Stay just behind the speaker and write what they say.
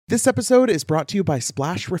This episode is brought to you by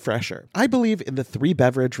Splash Refresher. I believe in the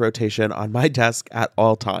 3-beverage rotation on my desk at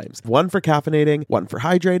all times. One for caffeinating, one for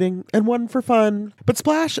hydrating, and one for fun. But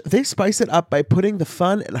Splash, they spice it up by putting the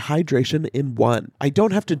fun and hydration in one. I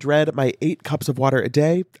don't have to dread my 8 cups of water a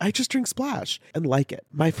day. I just drink Splash and like it.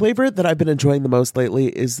 My flavor that I've been enjoying the most lately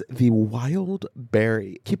is the Wild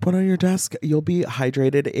Berry. Keep one on your desk. You'll be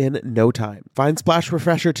hydrated in no time. Find Splash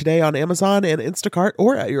Refresher today on Amazon and Instacart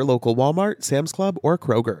or at your local Walmart, Sam's Club, or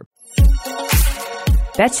Kroger.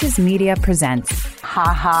 Betches Media presents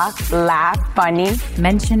Ha laugh, funny.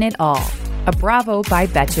 Mention It All, a Bravo by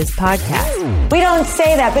Betches podcast. We don't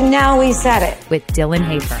say that, but now we said it. With Dylan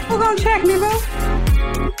Hafer. We're going to check me, bro.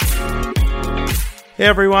 Hey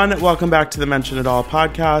everyone, welcome back to the Mention It All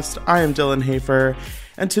podcast. I am Dylan Hafer.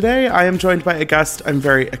 And today I am joined by a guest I'm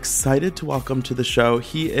very excited to welcome to the show.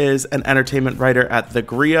 He is an entertainment writer at The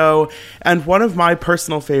Grio and one of my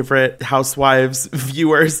personal favorite Housewives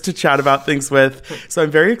viewers to chat about things with. So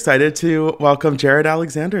I'm very excited to welcome Jared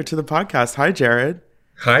Alexander to the podcast. Hi, Jared.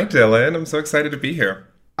 Hi, Dylan. I'm so excited to be here.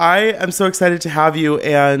 I am so excited to have you,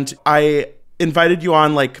 and I invited you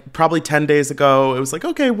on like probably 10 days ago. It was like,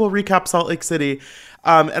 okay, we'll recap Salt Lake City.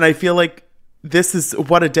 And I feel like this is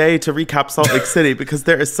what a day to recap Salt Lake City because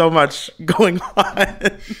there is so much going on.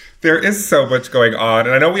 There is so much going on.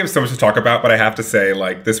 And I know we have so much to talk about, but I have to say,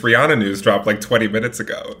 like, this Rihanna news dropped like 20 minutes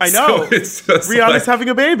ago. I know. So it's just Rihanna's having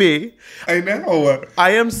a baby. I know.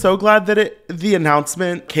 I am so glad that the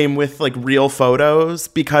announcement came with like real photos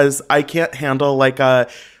because I can't handle like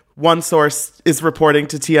one source is reporting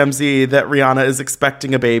to TMZ that Rihanna is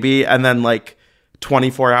expecting a baby and then like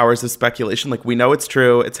 24 hours of speculation. Like, we know it's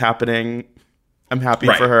true. It's happening. I'm happy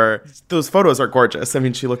for her. Those photos are gorgeous. I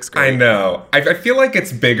mean, she looks great. I know. I feel like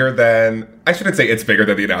it's bigger than... I shouldn't say it's bigger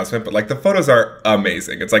than the announcement, but like the photos are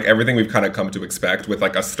amazing. It's like everything we've kind of come to expect with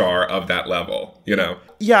like a star of that level, you know?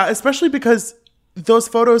 Yeah, especially because those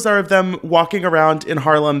photos are of them walking around in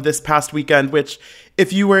Harlem this past weekend, which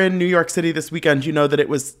if you were in New York City this weekend, you know that it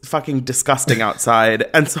was fucking disgusting outside.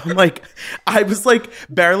 And so I'm like, I was like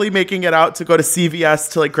barely making it out to go to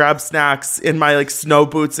CVS to like grab snacks in my like snow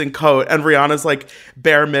boots and coat. And Rihanna's like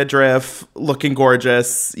bare midriff looking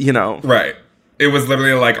gorgeous, you know? Right. It was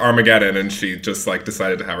literally like Armageddon, and she just like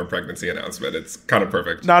decided to have her pregnancy announcement. It's kind of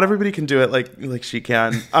perfect. Not everybody can do it like she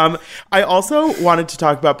can. I also wanted to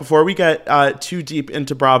talk about, before we get too deep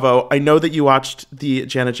into Bravo, I know that you watched the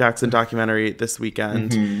Janet Jackson documentary this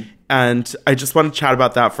weekend. Mm-hmm. And I just want to chat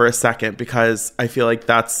about that for a second because I feel like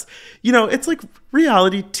that's, you know, it's like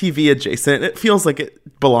reality TV adjacent. It feels like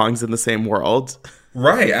it belongs in the same world.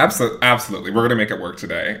 Right, absolutely. We're gonna make it work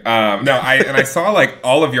today. I saw like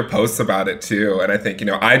all of your posts about it too, and I think, you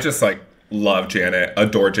know, I just like love Janet,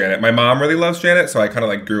 adore Janet. My mom really loves Janet, so I kind of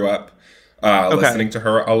like grew up listening to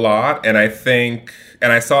her a lot, and I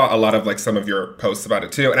saw a lot of like some of your posts about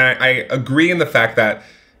it too, and I agree in the fact that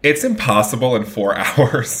it's impossible in 4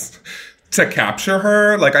 hours to capture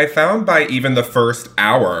her. Like, I found by even the first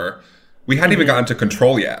hour, we hadn't even gotten to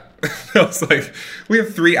Control yet. I was like, we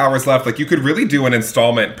have 3 hours left. Like, you could really do an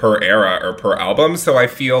installment per era or per album. So I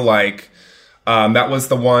feel like that was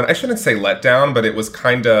the one, I shouldn't say letdown, but it was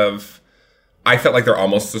kind of, I felt like there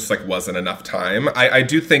almost just like wasn't enough time. I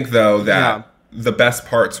do think though that the best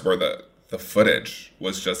parts were the footage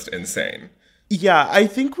was just insane. Yeah, I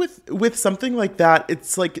think with something like that,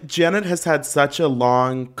 it's like Janet has had such a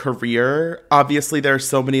long career. Obviously, there are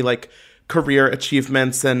so many like career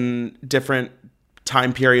achievements and different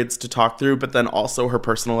time periods to talk through, but then also her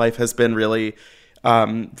personal life has been really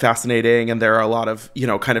fascinating, and there are a lot of, you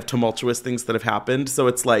know, kind of tumultuous things that have happened. So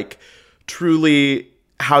it's like, truly,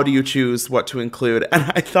 how do you choose what to include?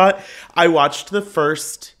 And I watched the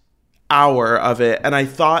first hour of it, and I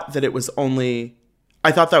thought that was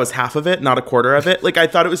half of it, not a quarter of it. Like, I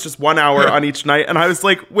thought it was just 1 hour on each night, and I was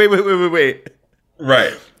like, wait.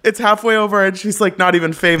 Right. It's halfway over, and she's like not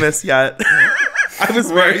even famous yet. I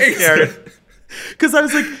was very scared. Because I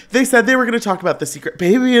was like, they said they were going to talk about the secret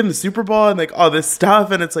baby and the Super Bowl and like all this stuff.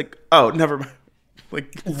 And it's like, oh, never mind.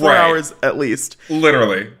 Like 4 hours at least.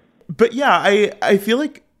 Literally. But yeah, I feel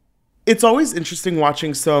like it's always interesting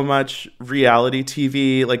watching so much reality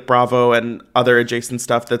TV, like Bravo and other adjacent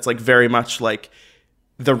stuff that's like very much like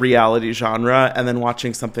the reality genre. And then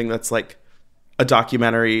watching something that's like a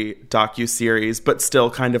docu-series, but still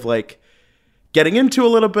kind of like getting into a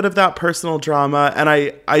little bit of that personal drama. And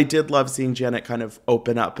I did love seeing Janet kind of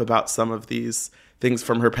open up about some of these things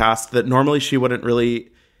from her past that normally she wouldn't really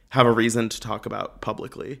have a reason to talk about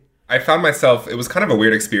publicly. I found myself, it was kind of a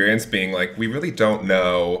weird experience being like, we really don't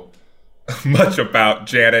know much about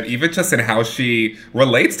Janet, even just in how she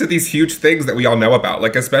relates to these huge things that we all know about,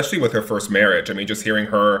 like especially with her first marriage. I mean, just hearing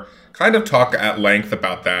her kind of talk at length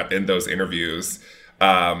about that in those interviews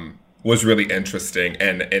was really interesting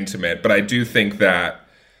and intimate. But I do think that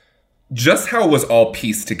just how it was all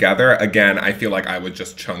pieced together, again, I feel like I would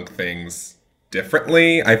just chunk things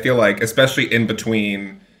differently. I feel like, especially in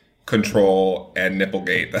between Control and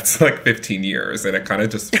Nipplegate, that's like 15 years, and it kind of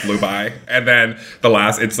just flew by. And then the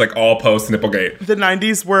last, it's like all post Nipplegate. The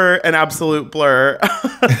 90s were an absolute blur.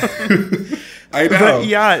 I know. But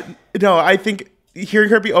yeah, no, I think hearing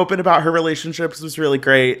her be open about her relationships was really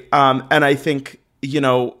great. And I think, you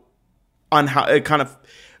know, on how it kind of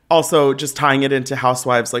also just tying it into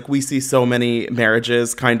Housewives, like we see so many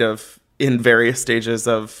marriages kind of in various stages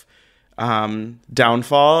of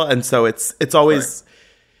downfall. And so it's always,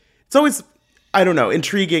 I don't know,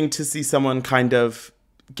 intriguing to see someone kind of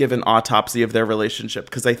give an autopsy of their relationship.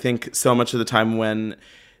 Because I think so much of the time when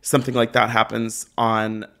something like that happens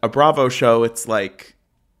on a Bravo show, it's like,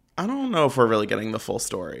 I don't know if we're really getting the full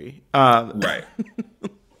story. Right.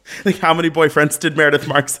 Like, how many boyfriends did Meredith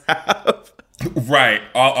Marks have? Right.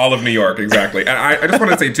 All of New York, exactly. And I just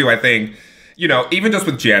want to say, too, I think, you know, even just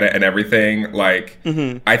with Janet and everything, like,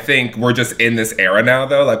 I think we're just in this era now,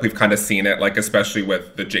 though. Like, we've kind of seen it, like, especially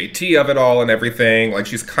with the JT of it all and everything. Like,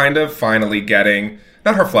 she's kind of finally getting,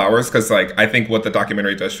 not her flowers, because, like, I think what the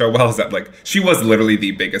documentary does show well is that, like, she was literally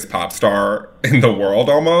the biggest pop star in the world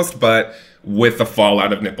almost. But with the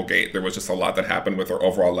fallout of Nipplegate, there was just a lot that happened with her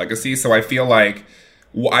overall legacy. So I feel like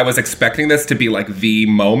I was expecting this to be, like, the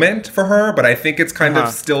moment for her. But I think it's kind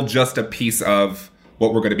of still just a piece of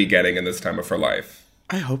what we're going to be getting in this time of her life.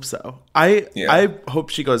 I hope so. I hope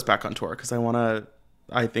she goes back on tour because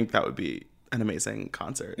I think that would be an amazing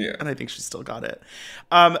concert. Yeah. And I think she's still got it.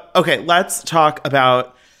 Okay, let's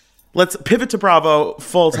pivot to Bravo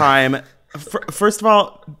full time. First of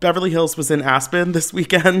all, Beverly Hills was in Aspen this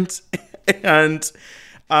weekend. And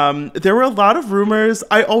there were a lot of rumors.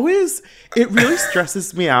 It really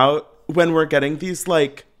stresses me out when we're getting these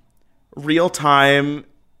like real time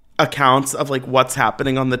accounts of like what's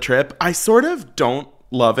happening on the trip. I sort of don't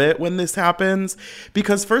love it when this happens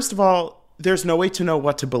because first of all, there's no way to know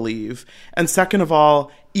what to believe. And second of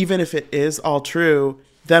all, even if it is all true,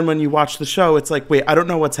 then when you watch the show, it's like, wait, I don't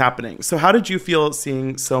know what's happening. So how did you feel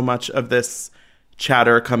seeing so much of this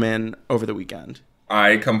chatter come in over the weekend?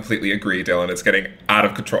 I completely agree, Dylan. It's getting out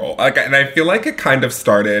of control. Like, and I feel like it kind of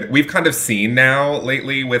started, we've kind of seen now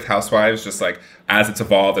lately with Housewives, just like as it's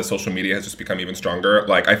evolved, as social media has just become even stronger.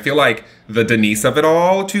 Like, I feel like the Denise of it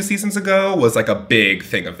all 2 seasons ago was like a big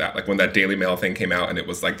thing of that. Like when that Daily Mail thing came out and it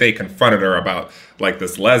was like they confronted her about like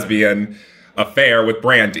this lesbian affair with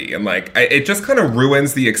Brandy. And like, it just kind of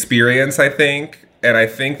ruins the experience, I think. And I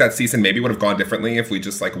think that season maybe would have gone differently if we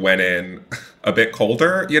just like went in a bit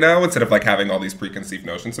colder, you know, instead of like having all these preconceived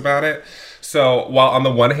notions about it. So while on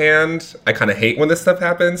the one hand, I kind of hate when this stuff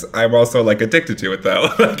happens, I'm also like addicted to it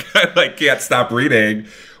though. Like I like can't stop reading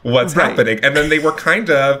what's happening. And then they were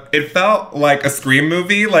it felt like a Scream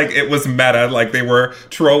movie. Like it was meta, like they were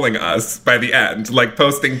trolling us by the end, like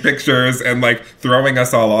posting pictures and like throwing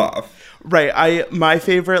us all off. Right. My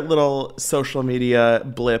favorite little social media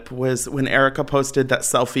blip was when Erica posted that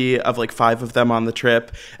selfie of like 5 of them on the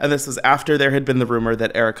trip. And this was after there had been the rumor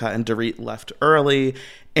that Erica and Dorit left early.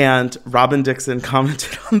 And Robin Dixon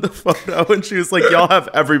commented on the photo and she was like, y'all have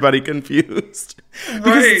everybody confused.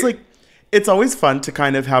 Because it's like, it's always fun to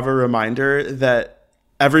kind of have a reminder that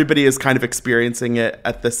everybody is kind of experiencing it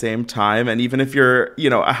at the same time. And even if you're, you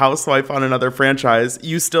know, a housewife on another franchise,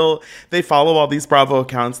 they follow all these Bravo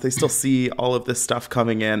accounts. They still see all of this stuff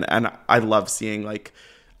coming in. And I love seeing like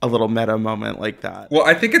a little meta moment like that. Well,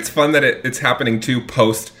 I think it's fun that it's happening too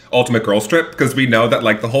post Ultimate Girls Trip, because we know that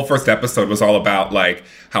like the whole first episode was all about like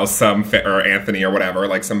how or Anthony or whatever,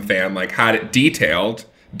 like some fan like had it detailed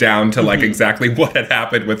down to like exactly what had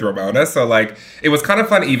happened with Ramona. So like it was kind of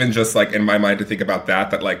fun even just like in my mind to think about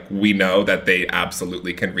that like we know that they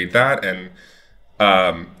absolutely can read that. And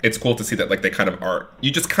it's cool to see that like they kind of are,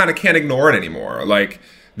 you just kind of can't ignore it anymore. Like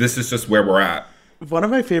this is just where we're at. One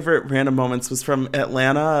of my favorite random moments was from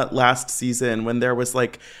Atlanta last season when there was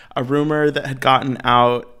like a rumor that had gotten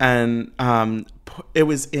out and it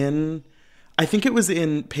was in, I think it was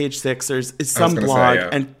in Page Six or some blog. Say,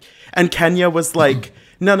 yeah. And Kenya was like,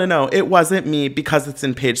 no, it wasn't me because it's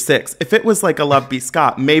in Page Six. If it was like a Love B.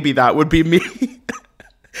 Scott, maybe that would be me.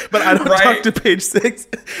 But I don't talk to Page Six.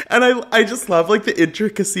 And I just love like the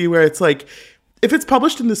intricacy where it's like, if it's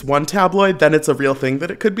published in this one tabloid, then it's a real thing that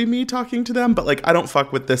it could be me talking to them. But like, I don't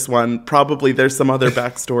fuck with this one. Probably there's some other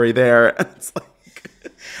backstory there. And it's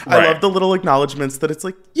like, I love the little acknowledgments that it's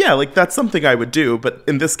like, yeah, like that's something I would do, but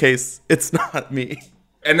in this case, it's not me.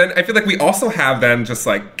 And then I feel like we also have then just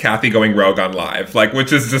like Kathy going rogue on live, like,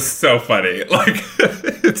 which is just so funny. Like,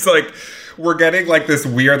 it's like we're getting like this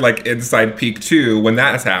weird like inside peek too when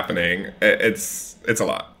that is happening. It's a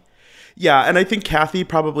lot. Yeah, and I think Kathy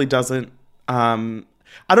probably doesn't.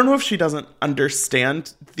 I don't know if she doesn't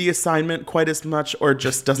understand the assignment quite as much or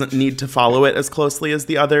just doesn't need to follow it as closely as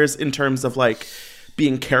the others in terms of like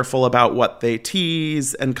being careful about what they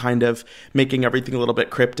tease and kind of making everything a little bit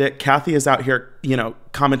cryptic. Kathy is out here, you know,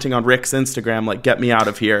 commenting on Rick's Instagram, like, get me out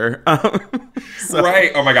of here.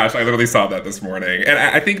 Right. Oh my gosh, I literally saw that this morning. And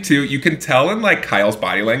I think too, you can tell in like Kyle's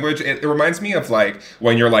body language, it reminds me of like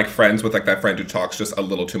when you're like friends with like that friend who talks just a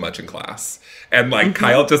little too much in class. And like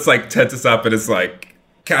Kyle just like tenses up and is like,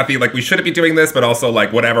 Kathy, like, we shouldn't be doing this, but also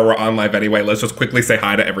like, whatever, we're on live anyway. Let's just quickly say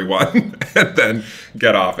hi to everyone and then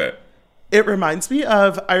get off it. It reminds me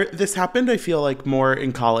of, this happened, I feel like, more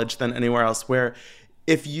in college than anywhere else, where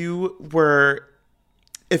if you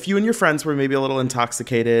and your friends were maybe a little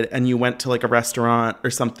intoxicated and you went to like a restaurant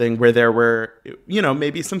or something where there were, you know,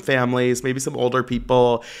 maybe some families, maybe some older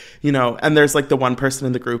people, you know, and there's like the one person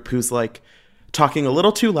in the group who's like talking a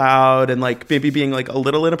little too loud and like maybe being like a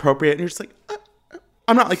little inappropriate, and you're just like,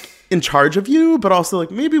 I'm not like in charge of you, but also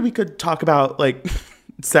like maybe we could talk about like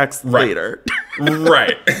sex later.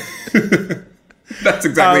 Right. That's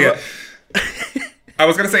exactly it. I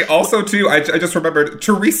was going to say also too, I just remembered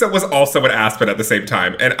Teresa was also in Aspen at the same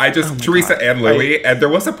time. And Teresa God. And Louie, and there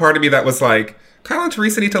was a part of me that was like, Kyle and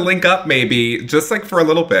Teresa need to link up maybe just like for a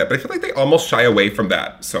little bit. But I feel like they almost shy away from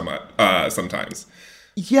that so much sometimes.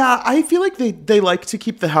 Yeah, I feel like they like to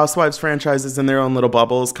keep the Housewives franchises in their own little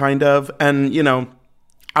bubbles kind of. And, you know,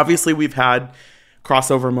 obviously we've had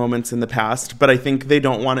crossover moments in the past, but I think they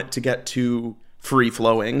don't want it to get too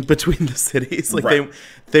free-flowing between the cities. Like right.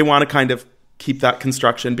 they want to kind of keep that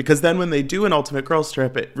construction, because then when they do an Ultimate Girls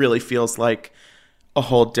Trip, it really feels like a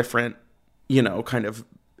whole different, you know, kind of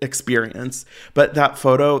experience. But that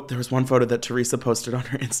photo, there was one photo that Teresa posted on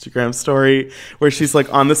her Instagram story where she's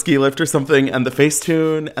like on the ski lift or something, and the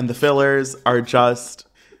Facetune and the fillers are just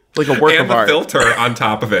like a work of art. And the filter on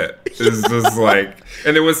top of it is just like,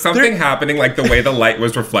 and there was something happening, like the way the light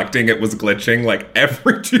was reflecting, it was glitching like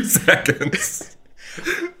every 2 seconds.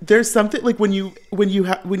 There's something like when you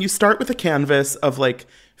start with a canvas of like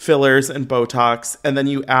fillers and Botox, and then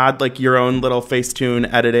you add like your own little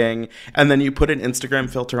Facetune editing, and then you put an Instagram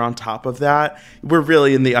filter on top of that, we're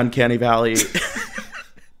really in the uncanny valley.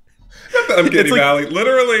 Not the uncanny valley,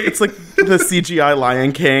 literally. It's like the CGI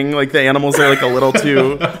Lion King. Like the animals are like a little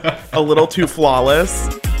too flawless.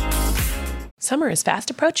 Summer is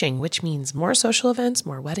fast approaching, which means more social events,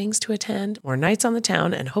 more weddings to attend, more nights on the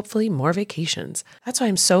town, and hopefully more vacations. That's why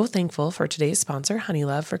I'm so thankful for today's sponsor,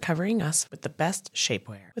 Honeylove, for covering us with the best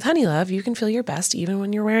shapewear. With Honeylove, you can feel your best even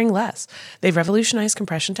when you're wearing less. They've revolutionized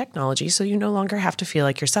compression technology, so you no longer have to feel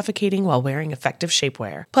like you're suffocating while wearing effective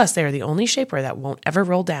shapewear. Plus, they are the only shapewear that won't ever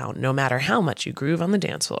roll down, no matter how much you groove on the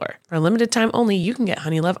dance floor. For a limited time only, you can get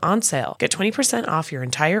Honeylove on sale. Get 20% off your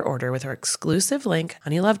entire order with our exclusive link,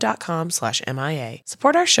 honeylove.com/MIA.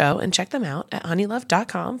 Support our show and check them out at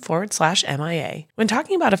honeylove.com/MIA. When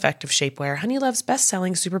talking about effective shapewear, Honeylove's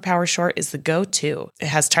best-selling Superpower Short is the go-to. It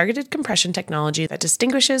has targeted compression technology that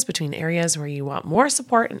distinguishes between areas where you want more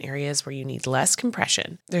support and areas where you need less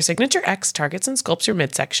compression. Their Signature X targets and sculpts your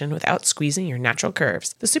midsection without squeezing your natural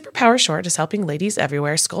curves. The Superpower Short is helping ladies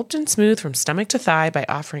everywhere sculpt and smooth from stomach to thigh by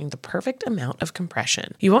offering the perfect amount of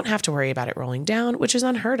compression. You won't have to worry about it rolling down, which is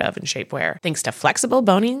unheard of in shapewear, thanks to flexible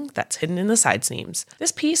boning that's hidden in the side seams.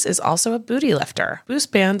 This piece is also a booty lifter.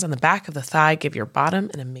 Boost bands on the back of the thigh give your bottom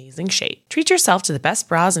an amazing shape. Treat yourself to the best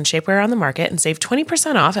bras and shapewear on the market and save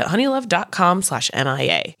 20% off at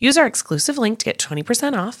honeylove.com/MIA. Use our exclusive link to get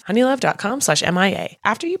 20% off, honeylove.com/MIA.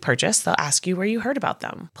 After you purchase, they'll ask you where you heard about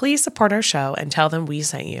them. Please support our show and tell them we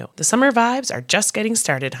sent you. The summer vibes are just getting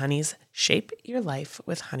started, honeys. Shape your life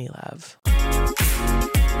with Honeylove.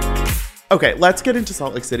 Okay, let's get into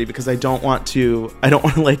Salt Lake City because I don't want to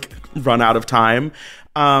like run out of time.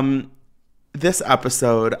 This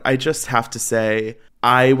episode, I just have to say,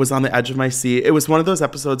 I was on the edge of my seat. It was one of those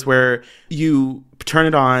episodes where you turn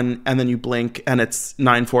it on and then you blink and it's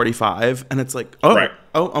 9:45 and it's like,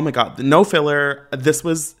 oh my God, no filler. This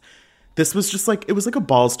was just like, it was like a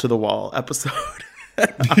balls to the wall episode.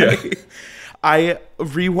 Yeah. I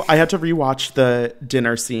had to rewatch the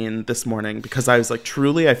dinner scene this morning because I was like,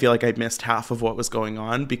 truly, I feel like I missed half of what was going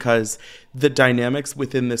on, because the dynamics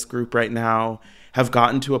within this group right now have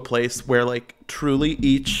gotten to a place where like truly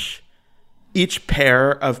each each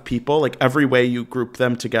pair of people, like every way you group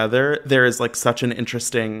them together, there is like such an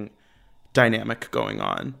interesting dynamic going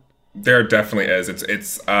on. There definitely is.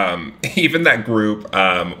 It's even that group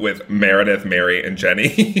with Meredith, Mary, and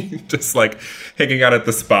Jenny just like hanging out at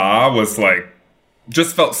the spa was like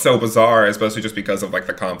just felt so bizarre, especially just because of like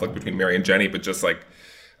the conflict between Mary and Jenny, but just like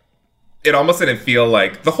it almost didn't feel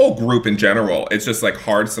like the whole group in general. It's just like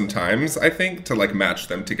hard sometimes, I think, to like match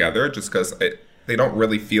them together just because they don't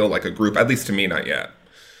really feel like a group, at least to me, not yet.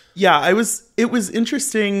 Yeah, it was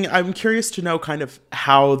interesting. I'm curious to know kind of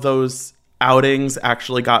how those outings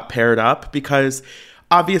actually got paired up, because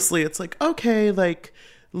obviously it's like, okay, like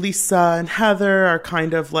Lisa and Heather are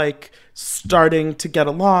kind of like starting to get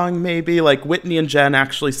along, maybe. Like Whitney and Jen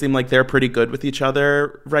actually seem like they're pretty good with each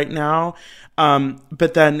other right now.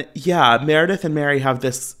 But then, yeah, Meredith and Mary have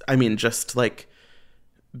this, I mean, just like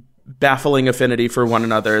baffling affinity for one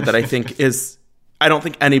another that I think is, I don't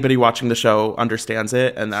think anybody watching the show understands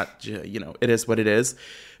it, and that, you know, it is what it is.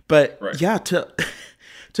 But right. Yeah,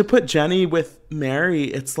 to put Jenny with Mary,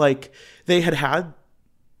 it's like they had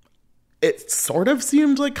it sort of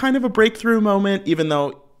seemed like kind of a breakthrough moment, even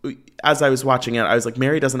though as I was watching it, I was like,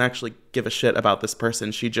 Mary doesn't actually give a shit about this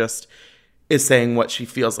person. She just is saying what she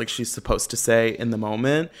feels like she's supposed to say in the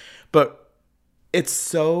moment. But it's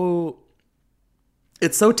so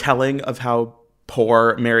telling of how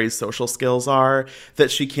poor Mary's social skills are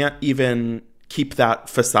that she can't even keep that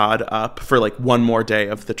facade up for like one more day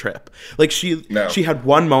of the trip. Like she had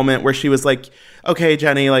one moment where she was like, okay,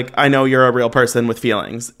 Jenny, like I know you're a real person with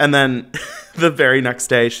feelings. And then the very next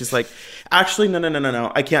day she's like, actually,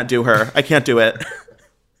 no. I can't do her. I can't do it.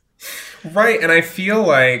 Right. And I feel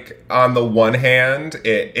like on the one hand,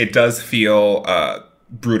 it does feel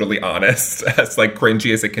brutally honest, as like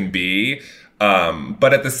cringy as it can be.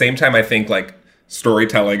 But at the same time, I think like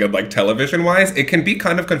storytelling and like television wise, it can be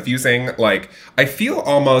kind of confusing. Like I feel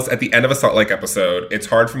almost at the end of a Salt Lake episode, it's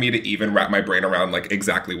hard for me to even wrap my brain around like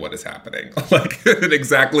exactly what is happening, like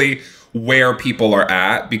exactly where people are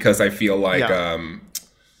at, because I feel like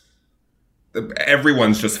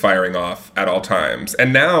everyone's just firing off at all times.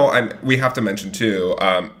 And now we have to mention too,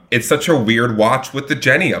 it's such a weird watch with the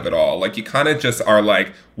Jenny of it all. Like you kind of just are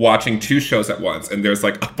like watching two shows at once, and there's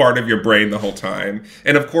like a part of your brain the whole time.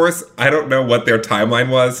 And of course, I don't know what their timeline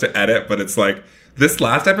was to edit, but it's like this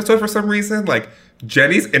last episode, for some reason, like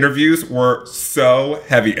Jenny's interviews were so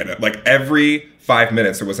heavy in it. Like every 5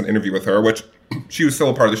 minutes there was an interview with her, which she was still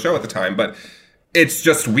a part of the show at the time, but it's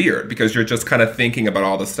just weird because you're just kind of thinking about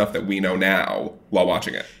all the stuff that we know now while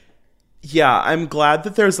watching it. Yeah, I'm glad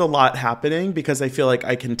that there's a lot happening because I feel like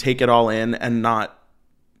I can take it all in and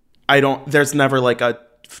there's never like a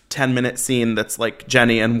 10-minute scene that's like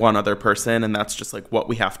Jenny and one other person, and that's just like what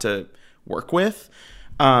we have to work with.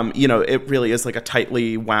 You know, it really is like a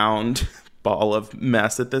tightly wound ball of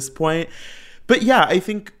mess at this point. But yeah, I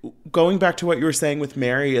think going back to what you were saying with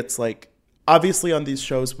Mary, it's like, obviously on these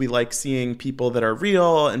shows, we like seeing people that are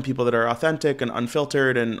real and people that are authentic and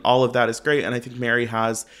unfiltered, and all of that is great. And I think Mary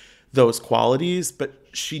has those qualities, but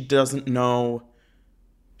she doesn't know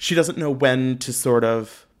when to sort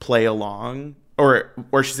of play along, or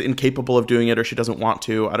she's incapable of doing it, or she doesn't want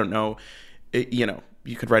to. I don't know. You know,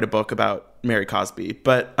 you could write a book about Mary Cosby,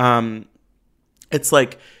 but it's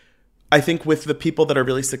like, I think with the people that are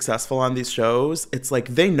really successful on these shows, it's like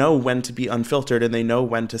they know when to be unfiltered and they know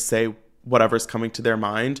when to say whatever's coming to their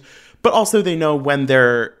mind, but also they know when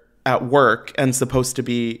they're at work and supposed to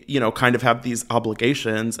be, you know, kind of have these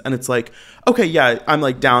obligations. And it's like, okay, yeah, I'm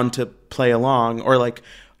like down to play along, or like,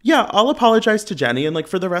 yeah, I'll apologize to Jenny, and like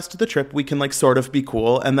for the rest of the trip, we can like sort of be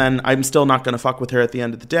cool. And then I'm still not going to fuck with her at the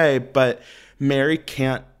end of the day. But Mary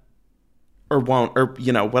can't or won't, or,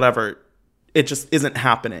 you know, whatever. It just isn't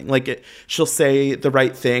happening. Like she'll say the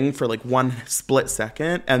right thing for like one split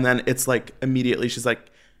second, and then it's like immediately she's like,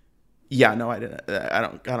 yeah, no, I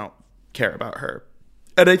don't care about her.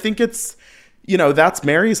 And I think it's, you know, that's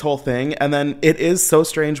Mary's whole thing. And then it is so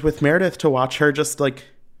strange with Meredith to watch her just like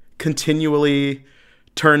continually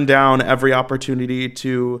turn down every opportunity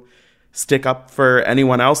to stick up for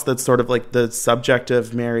anyone else that's sort of like the subject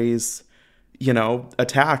of Mary's, you know,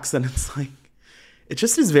 attacks. And it's like, it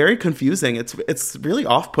just is very confusing. It's really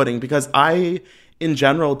off-putting because I, in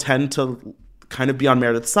general, tend to kind of be on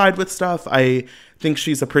Meredith's side with stuff. I think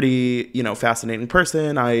she's a pretty, you know, fascinating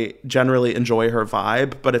person. I generally enjoy her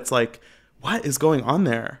vibe, but it's like, what is going on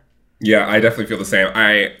there? Yeah, I definitely feel the same.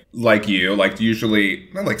 I, like you, like usually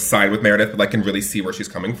not like side with Meredith, but like can really see where she's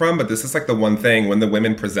coming from. But this is like the one thing when the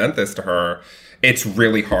women present this to her, it's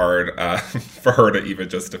really hard for her to even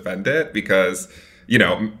just defend it because, you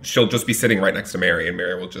know, she'll just be sitting right next to Mary and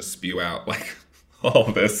Mary will just spew out like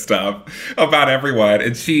all this stuff about everyone.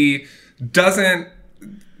 And she doesn't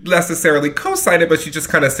necessarily co-sign it, but she just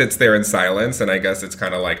kind of sits there in silence. And I guess it's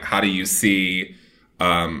kind of like, how do you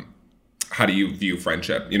view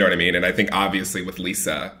friendship? You know what I mean? And I think obviously with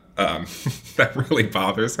Lisa, that really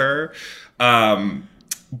bothers her.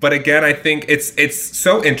 But again, I think it's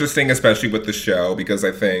so interesting, especially with the show, because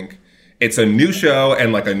I think it's a new show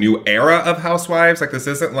and like a new era of housewives. Like this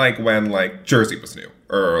isn't like when like Jersey was new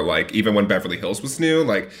or like even when Beverly Hills was new.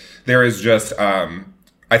 Like there is just,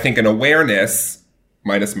 I think an awareness,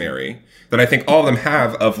 minus Mary, that I think all of them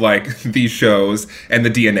have of like these shows and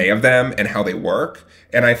the DNA of them and how they work.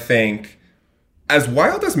 And I think as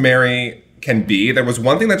wild as Mary can be, there was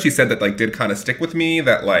one thing that she said that like did kind of stick with me,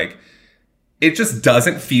 that like, it just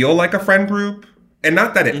doesn't feel like a friend group. And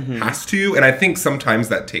not that it has to. And I think sometimes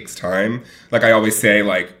that takes time. Like I always say,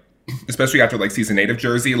 like, especially after like season 8 of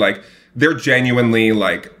Jersey, like they're genuinely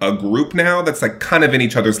like a group now that's like kind of in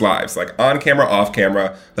each other's lives. Like on camera, off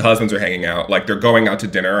camera, the husbands are hanging out, like they're going out to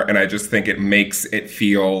dinner. And I just think it makes it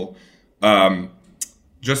feel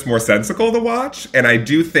just more sensical to watch. And I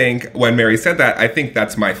do think when Mary said that, I think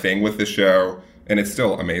that's my thing with the show. And it's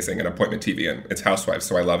still amazing and appointment TV and it's Housewives,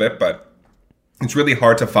 so I love it. But it's really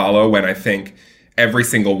hard to follow when I think every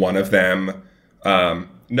single one of them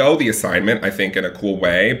know the assignment, I think, in a cool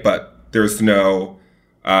way, but there's no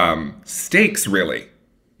stakes, really,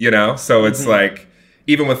 you know? So it's like,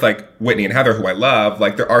 even with, like, Whitney and Heather, who I love,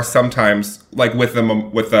 like, there are sometimes, like, with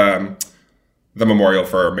the memorial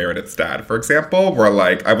for Meredith's dad, for example, where,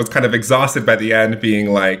 like, I was kind of exhausted by the end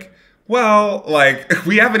being like, well, like,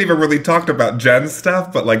 we haven't even really talked about Jen's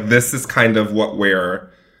stuff, but, like, this is kind of what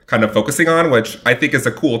we're kind of focusing on, which I think is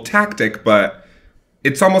a cool tactic, but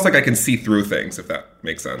it's almost like I can see through things, if that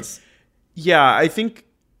makes sense. Yeah, I think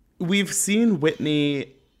we've seen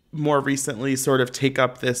Whitney more recently sort of take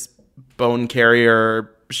up this bone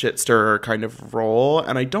carrier, shit stirrer kind of role,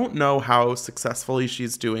 and I don't know how successfully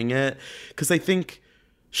she's doing it, because I think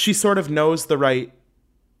she sort of knows the right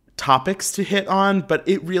topics to hit on, but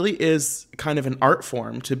it really is kind of an art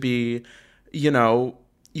form to be, you know,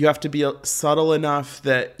 you have to be subtle enough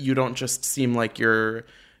that you don't just seem like you're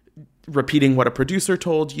repeating what a producer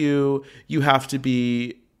told you. You have to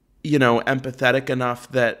be, you know, empathetic enough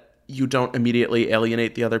that you don't immediately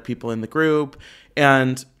alienate the other people in the group.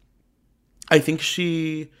 And I think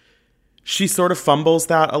she sort of fumbles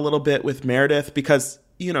that a little bit with Meredith because,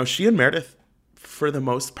 you know, she and Meredith, for the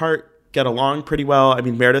most part, get along pretty well. I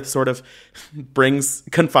mean, Meredith sort of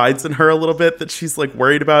confides in her a little bit that she's like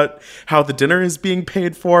worried about how the dinner is being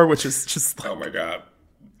paid for, which is just like, oh my God.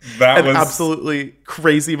 That was absolutely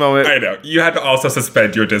crazy moment. I know. You had to also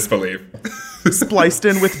suspend your disbelief. Spliced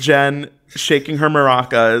in with Jen shaking her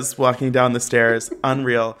maracas, walking down the stairs.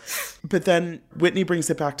 Unreal. But then Whitney brings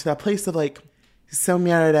it back to that place of like, so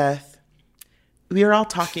Meredith, we are all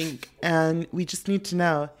talking and we just need to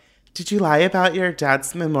know, did you lie about your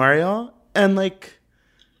dad's memorial? And like,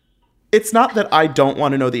 it's not that I don't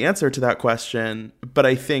want to know the answer to that question, but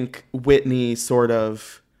I think Whitney sort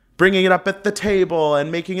of bringing it up at the table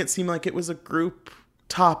and making it seem like it was a group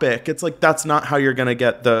topic. It's like, that's not how you're going to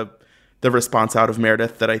get the response out of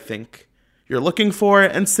Meredith that I think you're looking for.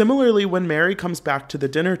 And similarly, when Mary comes back to the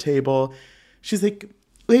dinner table, she's like,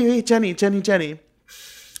 wait, Jenny.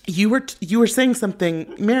 You were saying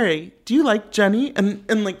something, Mary, do you like Jenny?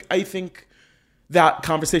 And like, I think that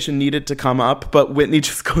conversation needed to come up, but Whitney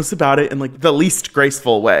just goes about it in like the least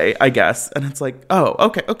graceful way, I guess. And it's like, oh,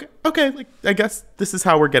 okay. Like, I guess this is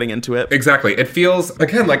how we're getting into it. Exactly. It feels,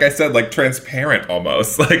 again, like I said, like transparent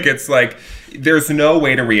almost. Like, it's like, there's no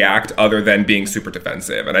way to react other than being super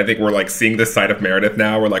defensive. And I think we're like seeing this side of Meredith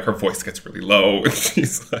now where like her voice gets really low and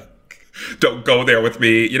she's like, don't go there with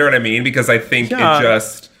me. You know what I mean? Because I think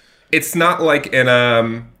it's not like in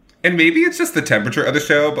and maybe it's just the temperature of the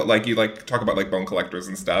show, but like you like talk about like bone collectors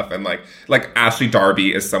and stuff, and like Ashley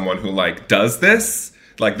Darby is someone who like does this.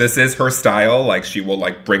 Like this is her style. Like she will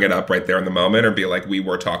like bring it up right there in the moment or be like, we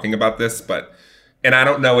were talking about this, but and I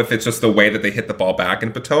don't know if it's just the way that they hit the ball back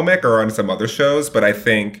in Potomac or on some other shows, but I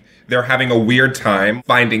think they're having a weird time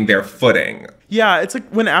finding their footing. Yeah, it's like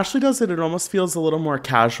when Ashley does it, it almost feels a little more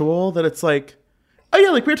casual, that it's like, oh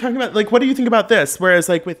yeah, like we were talking about, like, what do you think about this? Whereas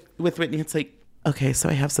like with Whitney, it's like, okay, so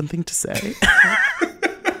I have something to say.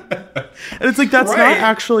 And it's like, that's not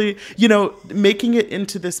actually, you know, making it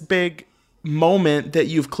into this big moment that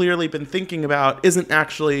you've clearly been thinking about isn't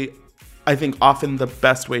actually, I think, often the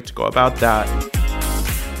best way to go about that.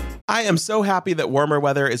 I am so happy that warmer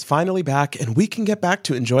weather is finally back and we can get back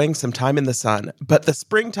to enjoying some time in the sun. But the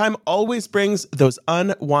springtime always brings those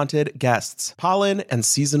unwanted guests, pollen and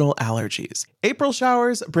seasonal allergies. April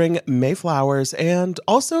showers bring May flowers and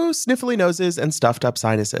also sniffly noses and stuffed up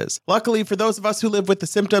sinuses. Luckily, for those of us who live with the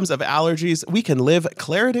symptoms of allergies, we can live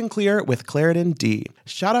Claritin Clear with Claritin D.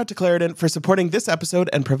 Shout out to Claritin for supporting this episode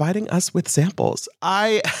and providing us with samples.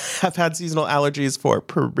 I have had seasonal allergies for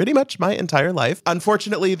pretty much my entire life.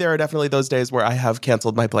 Unfortunately, there are definitely those days where I have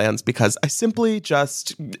canceled my plans because I simply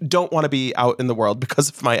just don't want to be out in the world because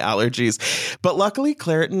of my allergies. But luckily,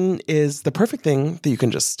 Claritin is the perfect thing that you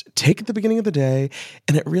can just take at the beginning of the day,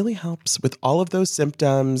 and it really helps with all of those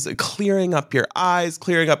symptoms, clearing up your eyes,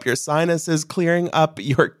 clearing up your sinuses, clearing up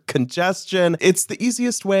your congestion. It's the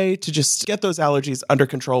easiest way to just get those allergies under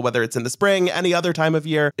control, whether it's in the spring, any other time of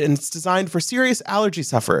year, and it's designed for serious allergy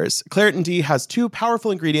sufferers. Claritin D has 2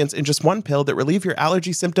 powerful ingredients in just one pill that relieve your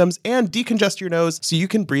allergy symptoms and decongest your nose so you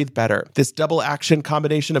can breathe better. This double action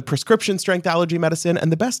combination of prescription strength allergy medicine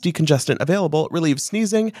and the best decongestant available relieves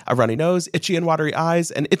sneezing, a runny nose, itchy and watery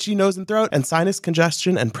eyes, an itchy nose and throat, and sinus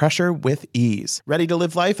congestion and pressure with ease. Ready to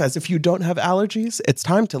live life as if you don't have allergies? It's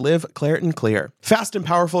time to live Claritin Clear. Fast and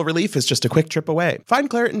powerful relief is just a quick trip away. Find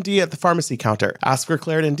Claritin D at the pharmacy counter. Ask for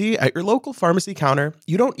Claritin D at your local pharmacy counter.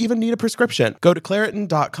 You don't even need a prescription. Go to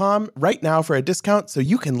Claritin.com right now for a discount so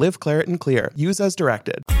you can live Claritin Clear. Use as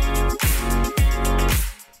directed.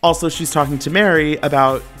 Also, she's talking to Mary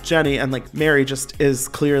about Jenny, and like Mary just is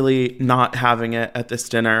clearly not having it at this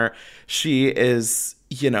dinner. She is,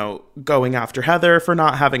 going after Heather for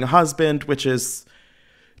not having a husband, which is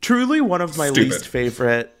truly one of my least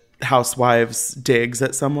favorite housewives digs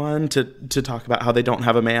at someone to talk about how they don't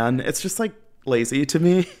have a man. It's just like lazy to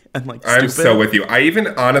me and like stupid. I'm so with you. I even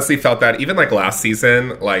honestly felt that even like last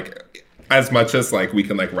season, like as much as like we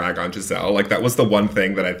can like rag on Giselle, like that was the one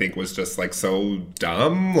thing that I think was just like so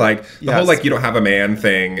dumb. Like the whole like you don't have a man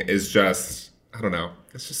thing is just, I don't know,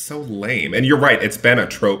 it's just so lame. And you're right, it's been a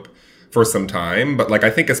trope for some time, but like I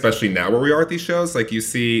think especially now where we are at these shows, like you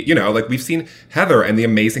see, like we've seen Heather and the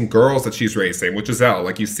amazing girls that she's raising with Giselle,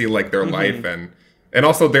 like you see like their life and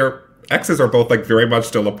also their exes are both like very much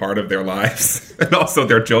still a part of their lives and also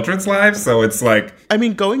their children's lives. So it's like, I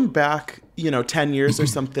mean, going back 10 years or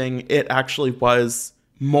something, it actually was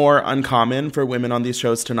more uncommon for women on these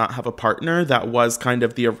shows to not have a partner. That was kind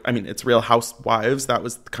of it's Real Housewives. That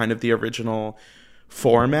was kind of the original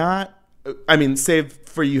format. I mean, save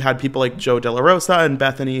for you had people like Joe De La Rosa and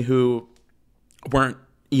Bethany who weren't,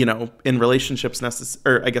 in relationships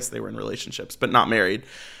or I guess they were in relationships, but not married.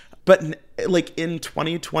 But like in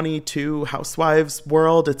 2022 Housewives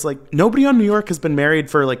world, it's like nobody on New York has been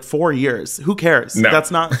married for like 4 years. Who cares? No.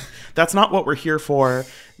 That's not what we're here for.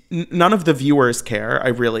 None of the viewers care. I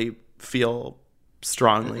really feel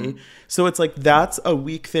strongly. So it's like that's a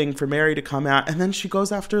weak thing for Mary to come at, and then she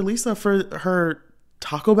goes after Lisa for her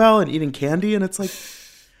Taco Bell and eating candy, and it's like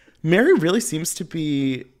Mary really seems to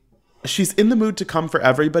be. She's in the mood to come for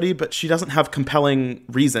everybody, but she doesn't have compelling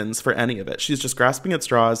reasons for any of it. She's just grasping at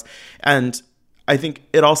straws. And I think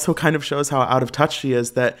it also kind of shows how out of touch she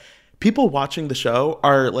is that people watching the show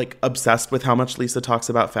are like obsessed with how much Lisa talks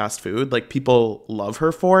about fast food. Like people love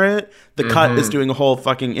her for it. The Cut is doing a whole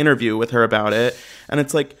fucking interview with her about it. And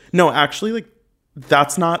it's like, no, actually, like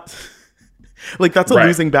that's not like that's a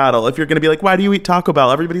losing battle. If you're going to be like, why do you eat Taco Bell?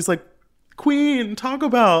 Everybody's like, Queen, Taco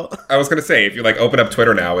Bell. I was gonna say, if you like open up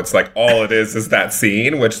Twitter now, it's like all it is that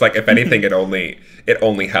scene, which like if anything it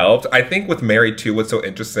only helped. I think with Mary too, what's so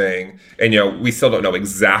interesting, and we still don't know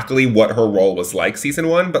exactly what her role was like season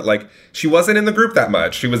 1, but like she wasn't in the group that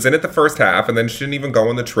much. She was in it the first half and then she didn't even go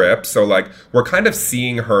on the trip. So like we're kind of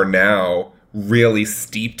seeing her now really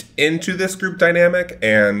steeped into this group dynamic,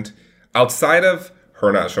 and outside of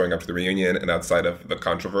her not showing up to the reunion and outside of the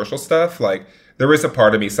controversial stuff, like there is a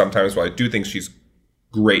part of me sometimes where I do think she's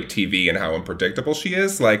great TV and how unpredictable she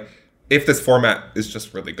is. Like, if this format is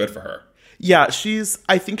just really good for her. Yeah,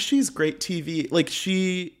 I think she's great TV. Like,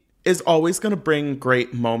 she is always going to bring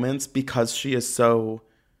great moments because she is so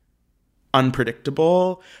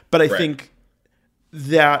unpredictable. But I think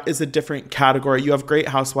that is a different category. You have great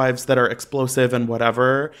housewives that are explosive and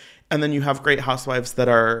whatever. And then you have great housewives that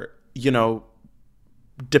are,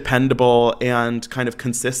 dependable and kind of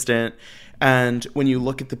consistent. And when you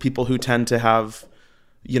look at the people who tend to have,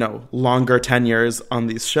 longer tenures on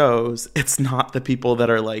these shows, it's not the people that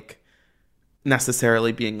are like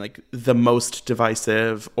necessarily being like the most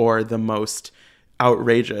divisive or the most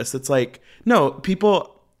outrageous. It's like, no,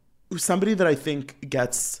 somebody that I think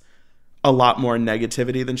gets a lot more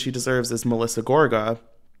negativity than she deserves is Melissa Gorga.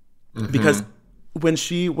 Because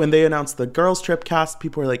when they announced the girls trip cast,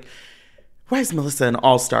 people were like, why is Melissa an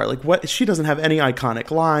all-star? Like, what? She doesn't have any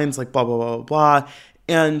iconic lines, like blah, blah, blah, blah, blah.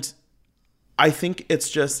 And I think it's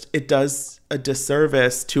just, it does a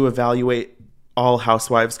disservice to evaluate all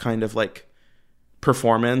housewives kind of like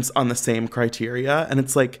performance on the same criteria. And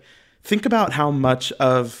it's like, think about how much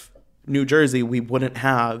of New Jersey we wouldn't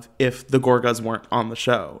have if the Gorgas weren't on the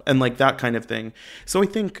show and like that kind of thing. So I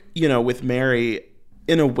think, you know, with Mary,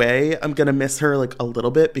 in a way, I'm going to miss her like a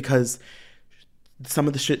little bit because some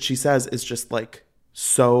of the shit she says is just like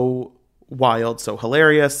so wild, so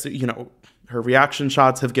hilarious. You know, her reaction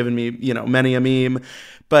shots have given me, you know, many a meme,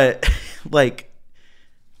 but like,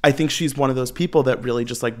 I think she's one of those people that really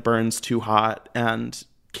just like burns too hot and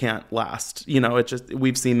can't last. You know, it just,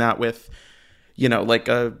 we've seen that with, you know, like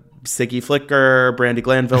a Siggy Flicker, Brandi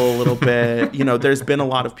Glanville a little bit. You know, there's been a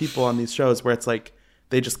lot of people on these shows where it's like,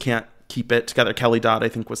 they just can't keep it together. Kelly Dodd, I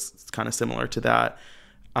think, was kind of similar to that.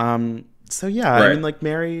 So yeah, right. I mean, like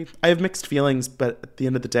Mary, I have mixed feelings, but at the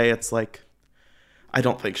end of the day, it's like, I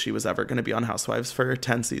don't think she was ever going to be on Housewives for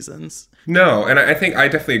 10 seasons. No, and I think I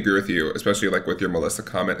definitely agree with you, especially like with your Melissa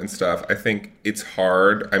comment and stuff. I think it's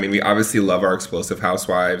hard. I mean, we obviously love our explosive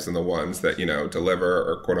housewives and the ones that, you know, deliver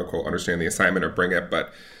or quote unquote understand the assignment or bring it.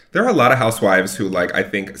 But there are a lot of housewives who like, I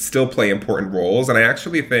think still play important roles. And I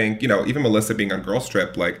actually think, you know, even Melissa being on Girls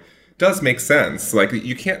Trip, like does make sense. Like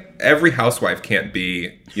you can't, every housewife can't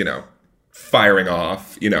be, you know, firing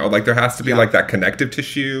off, you know, like there has to be like that connective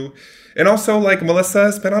tissue. And also, like, Melissa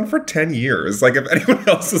has been on for 10 years. Like, if anyone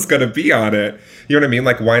else is going to be on it, you know what I mean?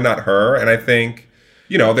 Like, why not her? And I think,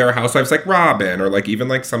 you know, there are housewives like Robin or, like, even,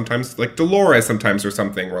 like, sometimes, like, Dolores sometimes or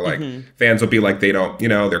something where, like, fans will be like, they don't, you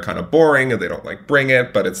know, they're kind of boring and they don't, like, bring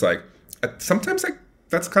it. But it's, like, sometimes, like,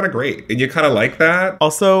 that's kind of great. And you kind of like that.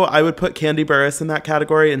 Also, I would put Kandi Burruss in that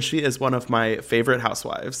category, and she is one of my favorite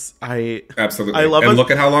housewives. Absolutely. I love and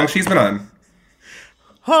look at how long she's been on.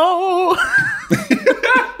 Oh!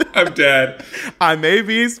 I'm dead. I may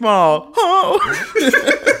be small. Oh!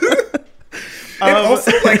 And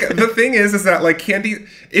also, like, the thing is that, like, Kandi,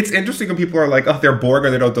 it's interesting when people are like, oh, they're boring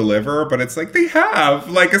or they don't deliver, but it's like, they have.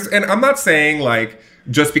 Like, and I'm not saying, like,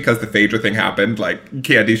 just because the Phaedra thing happened, like,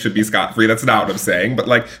 Kandi should be scot-free. That's not what I'm saying. But,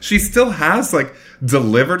 like, she still has, like,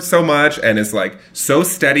 delivered so much and is, like, so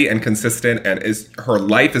steady and consistent and her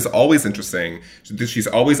life is always interesting. She's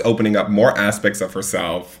always opening up more aspects of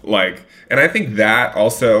herself. Like, and I think that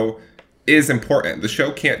also is important. The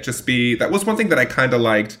show can't just be, that was one thing that I kind of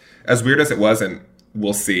liked, as weird as it was, and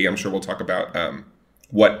we'll see, I'm sure we'll talk about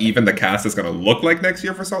what even the cast is going to look like next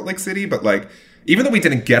year for Salt Lake City, but, like, even though we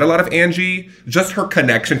didn't get a lot of Angie, just her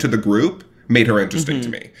connection to the group made her interesting to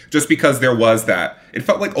me. Just because there was that, it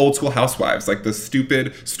felt like old school Housewives, like the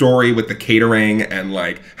stupid story with the catering and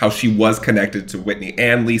like how she was connected to Whitney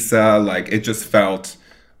and Lisa. Like it just felt,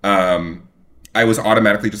 I was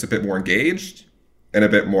automatically just a bit more engaged and a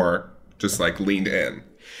bit more just like leaned in.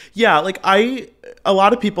 Yeah, like a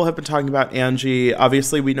lot of people have been talking about Angie.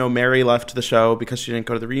 Obviously, we know Mary left the show because she didn't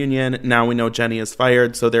go to the reunion. Now we know Jenny is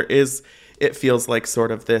fired. So there is, it feels like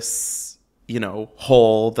sort of this, you know,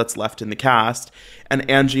 hole that's left in the cast. And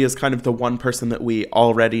Angie is kind of the one person that we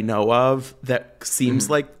already know of that seems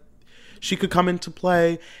like she could come into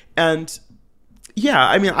play. And yeah,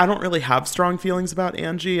 I mean, I don't really have strong feelings about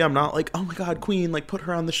Angie. I'm not like, oh my God, Queen, like put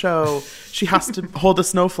her on the show. She has to hold a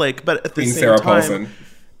snowflake. But at the same Sarah time, Paulson.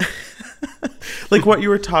 Like what you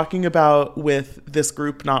were talking about with this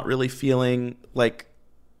group not really feeling like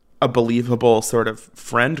a believable sort of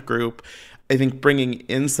friend group, I think bringing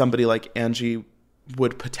in somebody like Angie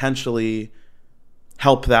would potentially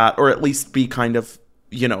help that, or at least be kind of,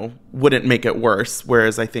 you know, wouldn't make it worse.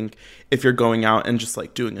 Whereas I think if you're going out and just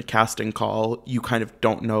like doing a casting call, you kind of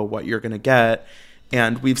don't know what you're going to get.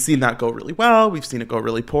 And we've seen that go really well. We've seen it go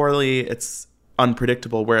really poorly. It's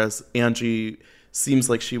unpredictable. Whereas Angie seems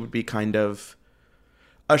like she would be kind of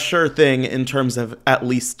a sure thing in terms of at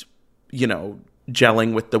least, you know,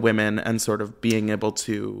 gelling with the women and sort of being able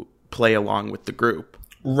to play along with the group.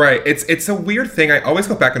 Right. It's a weird thing. I always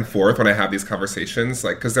go back and forth when I have these conversations,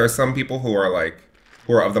 like, because there are some people who are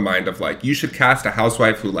of the mind of like, you should cast a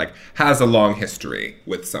housewife who like has a long history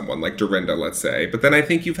with someone like Dorinda, let's say. But then I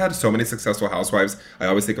think you've had so many successful housewives. I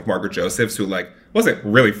always think of Margaret Josephs, who like wasn't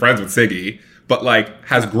really friends with Siggy, but like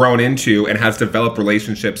has grown into and has developed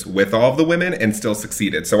relationships with all of the women and still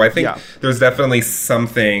succeeded. So I think there's definitely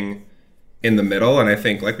something in the middle. And I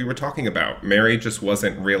think, like we were talking about, Mary just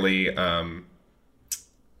wasn't really,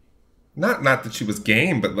 not that she was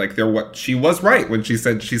game, but like she was right when she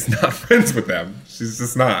said she's not friends with them. She's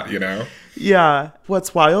just not, you know? Yeah.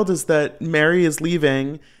 What's wild is that Mary is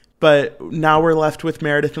leaving But now we're left with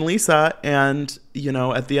Meredith and Lisa. And, you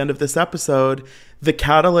know, at the end of this episode, the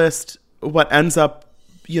catalyst, what ends up,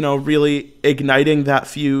 you know, really igniting that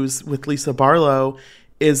fuse with Lisa Barlow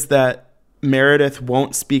is that Meredith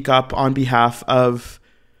won't speak up on behalf of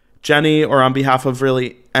Jenny or on behalf of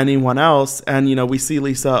really anyone else. And, you know, we see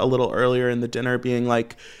Lisa a little earlier in the dinner being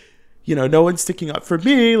like, you know, no one's sticking up for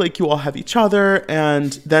me. Like, you all have each other.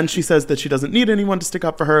 And then she says that she doesn't need anyone to stick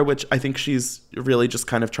up for her, which I think she's really just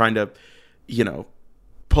kind of trying to, you know,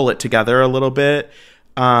 pull it together a little bit.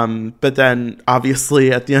 But then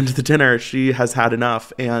obviously at the end of the dinner, she has had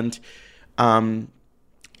enough. And,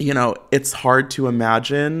 you know, it's hard to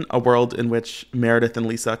imagine a world in which Meredith and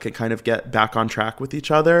Lisa can kind of get back on track with each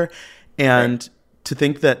other. And to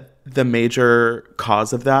think that the major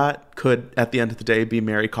cause of that could, at the end of the day, be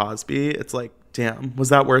Mary Cosby. It's like, damn, was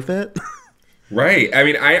that worth it? Right. I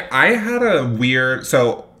mean, I had a weird...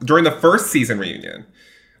 So, during the first season reunion,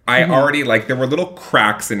 I already, like, there were little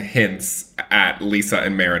cracks and hints at Lisa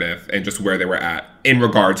and Meredith and just where they were at in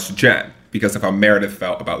regards to Jen. Because of how Meredith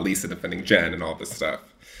felt about Lisa defending Jen and all this stuff.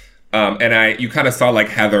 And you kind of saw like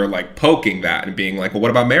Heather like poking that and being like, well, what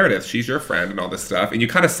about Meredith? She's your friend and all this stuff. And you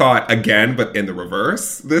kind of saw it again, but in the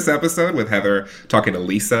reverse this episode with Heather talking to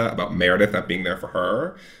Lisa about Meredith not being there for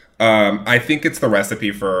her. I think it's the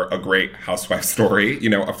recipe for a great housewife story, you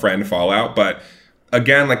know, a friend fallout. But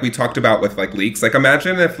again, like we talked about with like leaks, like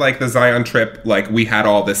imagine if like the Zion trip, like we had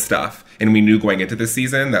all this stuff and we knew going into this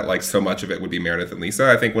season that like so much of it would be Meredith and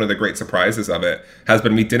Lisa. I think one of the great surprises of it has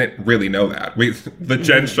been we didn't really know that. The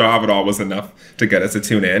Jen Shaw of it all was enough to get us to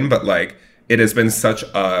tune in, but like it has been such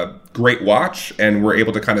a great watch and we're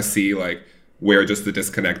able to kind of see like where just the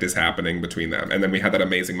disconnect is happening between them. And then we had that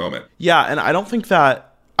amazing moment. Yeah, and I don't think that,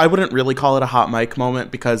 I wouldn't really call it a hot mic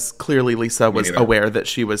moment because clearly Lisa was aware that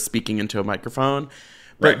she was speaking into a microphone.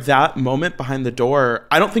 But that moment behind the door,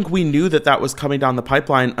 I don't think we knew that that was coming down the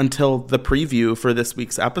pipeline until the preview for this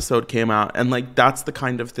week's episode came out. And like, that's the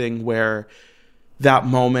kind of thing where that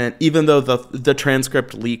moment, even though the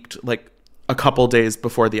transcript leaked like a couple days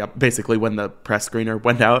before basically when the press screener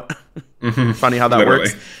went out. Funny how that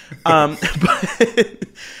works.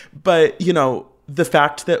 But, you know, the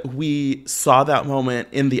fact that we saw that moment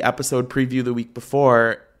in the episode preview the week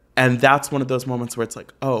before, and that's one of those moments where it's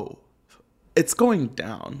like, oh, it's going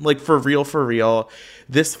down. Like, for real,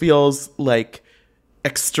 this feels like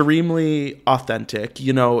extremely authentic.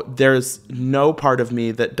 You know, there's no part of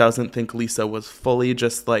me that doesn't think Lisa was fully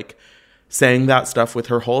just, like, saying that stuff with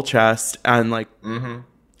her whole chest and, like,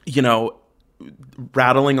 you know,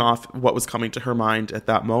 rattling off what was coming to her mind at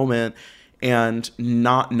that moment and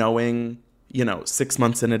not knowing, you know, 6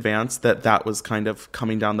 months in advance that that was kind of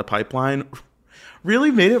coming down the pipeline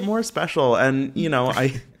really made it more special. And, you know,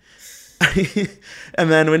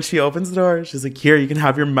 and then when she opens the door, she's like, here, you can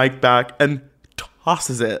have your mic back, and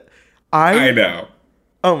tosses it. I know.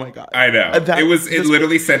 Oh my God. I know. It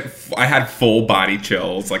literally sent, I had full body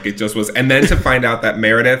chills. Like it just was. And then to find out that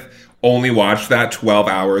Meredith only watched that 12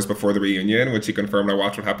 hours before the reunion, which she confirmed I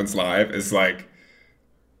watched What Happens Live, is like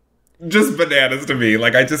just bananas to me.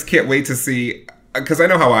 Like I just can't wait to see, because I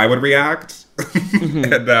know how I would react.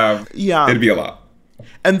 And yeah, it'd be a lot.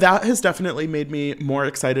 And that has definitely made me more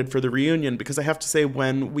excited for the reunion, because I have to say,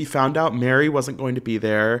 when we found out Mary wasn't going to be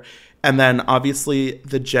there, and then obviously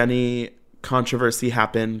the Jenny controversy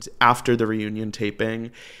happened after the reunion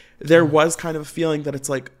taping, there was kind of a feeling that it's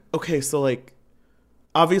like, okay, so like,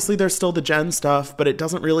 obviously there's still the Jen stuff, but it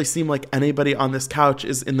doesn't really seem like anybody on this couch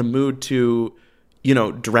is in the mood to, you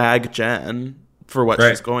know, drag Jen for what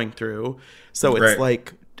she's going through. So it's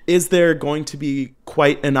like, is there going to be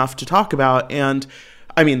quite enough to talk about? And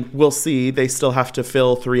I mean, we'll see. They still have to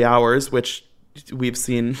fill 3 hours, which we've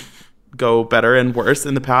seen go better and worse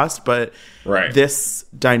in the past. But this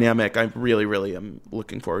dynamic, I really, really am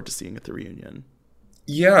looking forward to seeing at the reunion.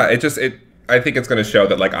 Yeah, I think it's going to show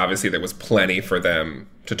that, like, obviously there was plenty for them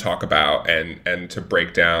to talk about and to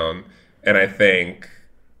break down. And I think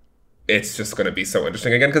it's just going to be so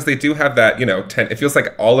interesting again, because they do have that, you know, it feels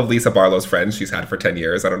like all of Lisa Barlow's friends she's had for 10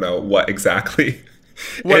 years. I don't know what exactly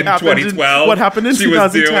in 2012 what happened in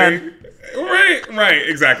 2010. Right,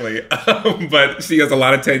 exactly. But she has a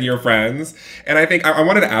lot of 10-year friends. And I think I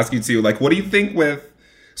wanted to ask you too, like, what do you think with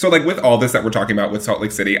all this that we're talking about with Salt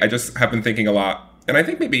Lake City? I just have been thinking a lot, and I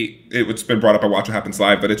think maybe it's been brought up on Watch What Happens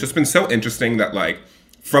Live, but it's just been so interesting that, like,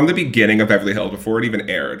 from the beginning of Beverly Hills, before it even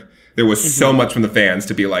aired, there was so much from the fans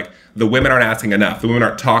to be like, the women aren't asking enough. The women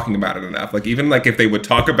aren't talking about it enough. Like, even like if they would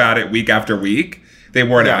talk about it week after week, they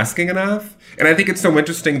weren't asking enough. And I think it's so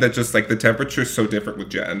interesting that just like the temperature is so different with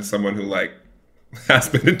Jen, someone who like has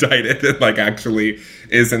been indicted and like actually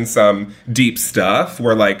is in some deep stuff,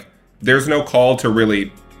 where like there's no call to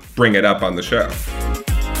really bring it up on the show.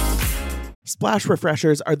 Splash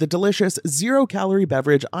Refreshers are the delicious zero-calorie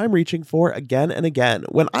beverage I'm reaching for again and again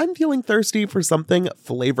when I'm feeling thirsty for something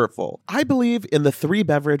flavorful. I believe in the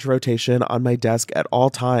 3-beverage rotation on my desk at all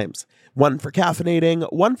times. One for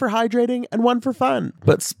caffeinating, one for hydrating, and one for fun.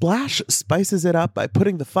 But Splash spices it up by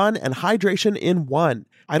putting the fun and hydration in one.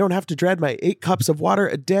 I don't have to dread my 8 cups of water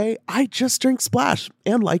a day. I just drink Splash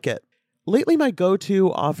and like it. Lately, my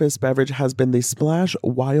go-to office beverage has been the Splash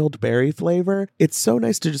Wild Berry flavor. It's so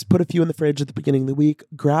nice to just put a few in the fridge at the beginning of the week,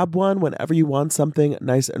 grab one whenever you want something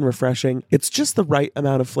nice and refreshing. It's just the right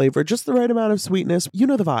amount of flavor, just the right amount of sweetness. You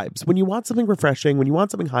know the vibes. When you want something refreshing, when you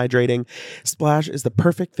want something hydrating, Splash is the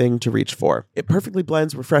perfect thing to reach for. It perfectly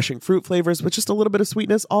blends refreshing fruit flavors with just a little bit of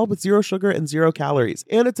sweetness, all with 0 sugar and 0 calories.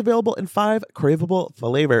 And it's available in 5 craveable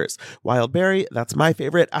flavors. Wild Berry, that's my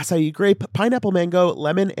favorite, acai grape, pineapple mango,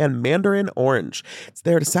 lemon, and mandarin orange. It's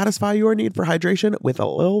there to satisfy your need for hydration with a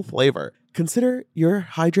little flavor. Consider your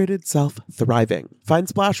hydrated self thriving. Find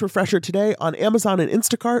Splash Refresher today on Amazon and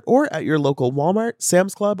Instacart or at your local Walmart,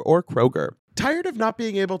 Sam's Club, or Kroger. Tired of not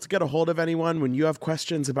being able to get a hold of anyone when you have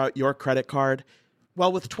questions about your credit card?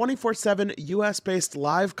 Well, with 24/7 US-based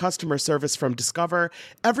live customer service from Discover,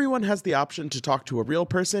 everyone has the option to talk to a real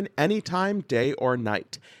person anytime, day or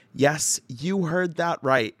night. Yes, you heard that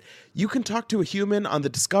right. You can talk to a human on the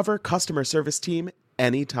Discover customer service team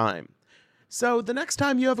anytime. So the next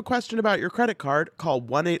time you have a question about your credit card, call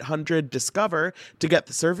 1-800-DISCOVER to get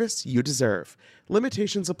the service you deserve.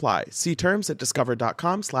 Limitations apply. See terms at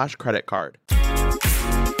discover.com/creditcard.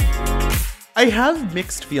 I have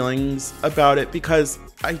mixed feelings about it because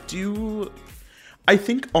I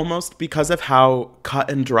think almost because of how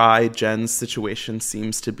cut and dry Jen's situation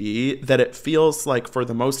seems to be, that it feels like for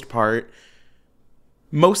the most part,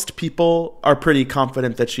 most people are pretty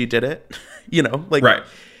confident that she did it, Right.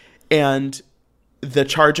 And the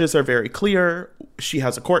charges are very clear. She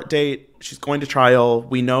has a court date. She's going to trial.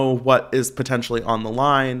 We know what is potentially on the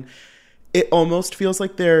line. It almost feels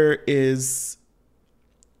like there is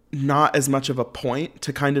not as much of a point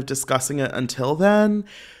to kind of discussing it until then.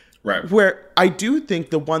 Right. Where I do think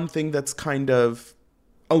the one thing that's kind of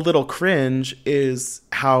a little cringe is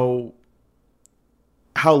how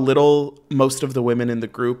little most of the women in the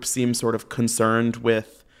group seem sort of concerned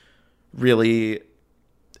with really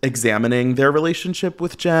examining their relationship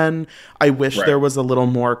with Jen. I wish there was a little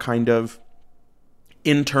more kind of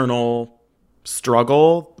internal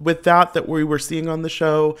struggle with that we were seeing on the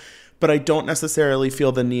show. But I don't necessarily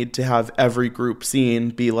feel the need to have every group scene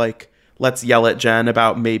be like, let's yell at Jen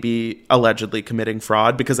about maybe allegedly committing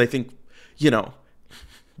fraud. Because I think,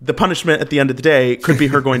 the punishment at the end of the day could be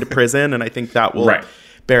her going to prison. And I think that will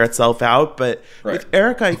bear itself out. But with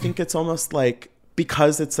Erika, I think it's almost like,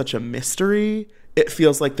 because it's such a mystery, it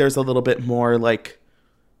feels like there's a little bit more like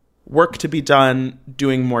work to be done,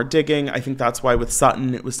 doing more digging. I think that's why with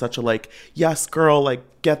Sutton, it was such a like, yes, girl, like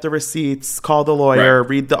get the receipts, call the lawyer,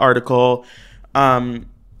 read the article. And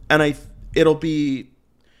it'll be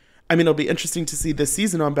interesting to see this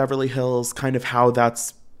season on Beverly Hills, kind of how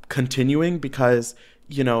that's continuing, because,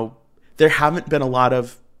 there haven't been a lot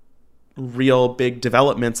of real big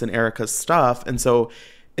developments in Erika's stuff. And so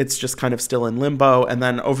it's just kind of still in limbo. And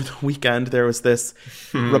then over the weekend, there was this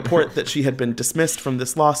report that she had been dismissed from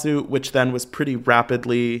this lawsuit, which then was pretty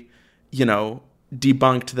rapidly,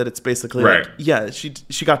 debunked, that it's basically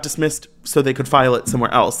she got dismissed so they could file it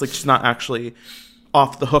somewhere else. Like, she's not actually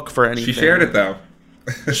off the hook for anything. She shared it, though.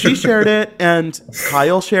 She shared it, and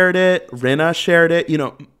Kyle shared it. Rinna shared it.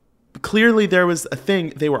 Clearly there was a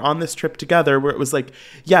thing. They were on this trip together where it was like,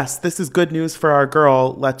 yes, this is good news for our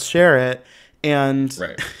girl. Let's share it. And,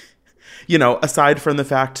 aside from the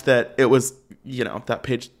fact that it was, that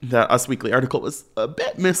page, that Us Weekly article was a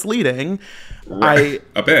bit misleading. I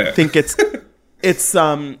think it's it's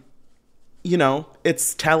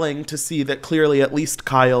telling to see that clearly at least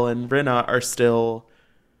Kyle and Rinna are still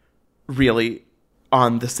really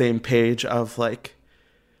on the same page of like,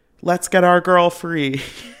 let's get our girl free.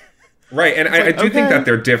 Right, and I do think that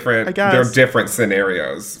they're different. They're different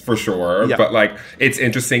scenarios for sure. Yeah. But like, it's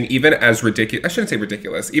interesting, even as ridiculous. I shouldn't say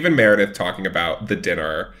ridiculous. Even Meredith talking about the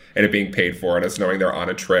dinner and it being paid for, and us knowing they're on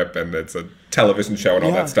a trip and it's a television show and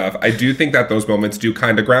all that stuff. I do think that those moments do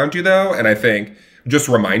kind of ground you, though, and I think just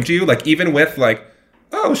remind you, like, even with like,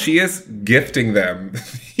 oh, she is gifting them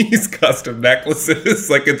these custom necklaces.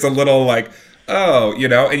 Like, it's a little like, oh,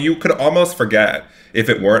 and you could almost forget if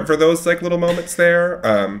it weren't for those like little moments there.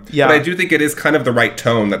 But I do think it is kind of the right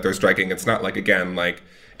tone that they're striking. It's not like, again, like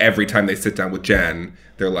every time they sit down with Jen,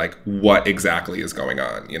 they're like, what exactly is going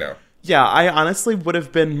on, Yeah, I honestly would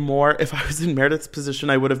have been more, if I was in Meredith's position,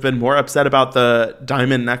 I would have been more upset about the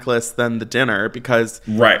diamond necklace than the dinner, because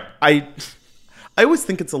Right. I always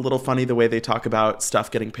think it's a little funny the way they talk about stuff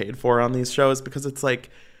getting paid for on these shows, because it's like,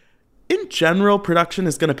 in general, production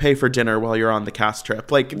is going to pay for dinner while you're on the cast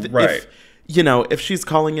trip. Like, Right. if she's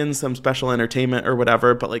calling in some special entertainment or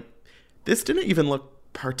whatever, but like, this didn't even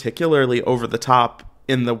look particularly over the top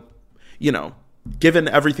in the, given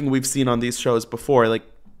everything we've seen on these shows before, like,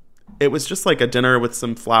 it was just like a dinner with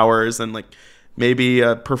some flowers and like maybe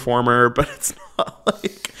a performer, but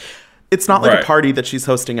it's not like Right. a party that she's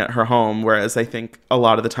hosting at her home. Whereas I think a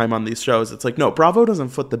lot of the time on these shows, it's like, no, Bravo doesn't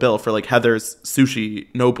foot the bill for like Heather's sushi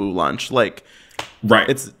Nobu lunch. Like,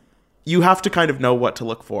 Right. you have to kind of know what to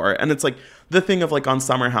look for. And it's like the thing of like on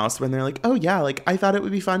Summer House when they're like, oh yeah, like I thought it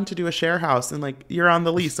would be fun to do a share house and like you're on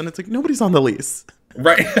the lease. And it's like, nobody's on the lease.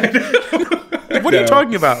 Right. What are you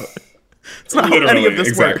talking about? It's not how any of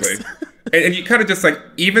this works. And you kind of just like,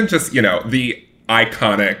 even just, the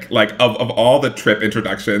iconic, like, of all the trip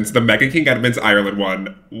introductions, the Meghan King Edmonds Ireland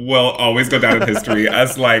one will always go down in history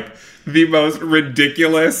as like the most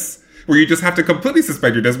ridiculous, where you just have to completely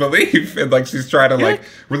suspend your disbelief. And like, she's trying to like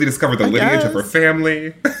really discover the lineage of her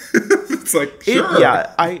family. It's like,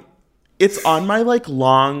 sure. It's on my like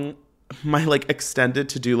my like extended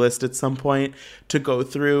to-do list at some point to go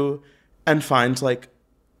through and find like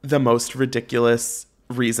the most ridiculous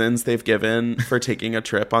reasons they've given for taking a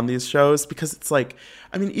trip on these shows, because it's like,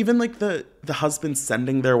 I mean, even like the husbands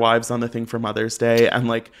sending their wives on the thing for Mother's Day, and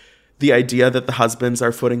like the idea that the husbands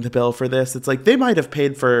are footing the bill for this. It's like they might have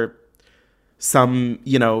paid for some,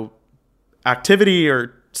 activity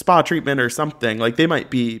or spa treatment or something. Like they might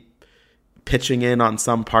be pitching in on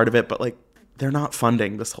some part of it, but like they're not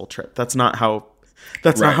funding this whole trip. That's not how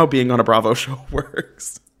being on a Bravo show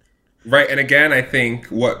works. Right. And again, I think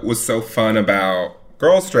what was so fun about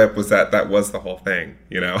Girls Trip was that was the whole thing.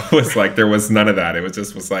 It was like there was none of that. It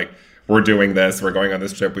was like, we're doing this. We're going on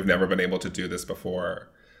this trip. We've never been able to do this before.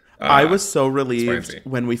 I was so relieved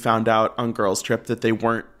when we found out on Girls Trip that they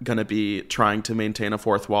weren't going to be trying to maintain a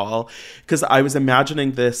fourth wall, because I was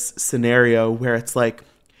imagining this scenario where it's like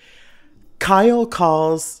Kyle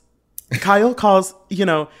calls,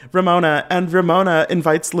 Ramona, and Ramona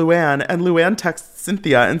invites Luann, and Luann texts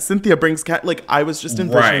Cynthia, and Cynthia brings like, I was just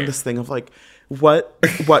envisioning this thing of like, what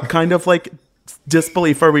kind of like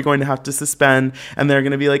disbelief are we going to have to suspend? And they're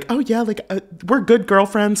going to be like, oh yeah, like we're good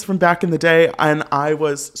girlfriends from back in the day. And I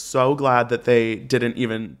was so glad that they didn't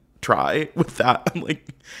even try with that. I'm like,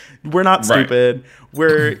 we're not stupid.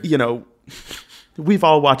 Right. We're, we've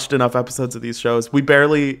all watched enough episodes of these shows. We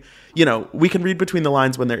barely, we can read between the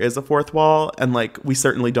lines when there is a fourth wall, and like we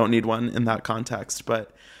certainly don't need one in that context.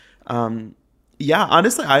 But yeah,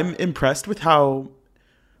 honestly, I'm impressed with how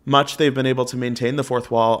much they've been able to maintain the fourth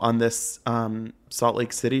wall on this Salt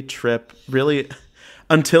Lake City trip, really,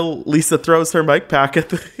 until Lisa throws her mic pack at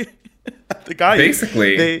the guy.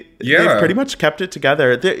 Basically, they've pretty much kept it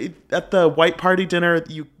together. At the white party dinner,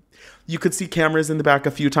 you could see cameras in the back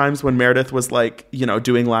a few times when Meredith was like,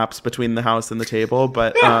 doing laps between the house and the table,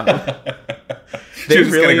 but she was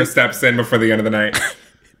just getting her steps in before the end of the night.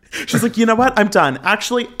 She's like, you know what? I'm done.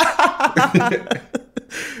 Actually, oh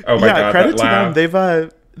my God, credit to them.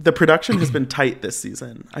 They've the production has been tight this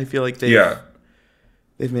season. I feel like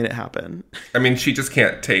they've made it happen. I mean, she just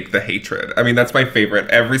can't take the hatred. I mean, that's my favorite.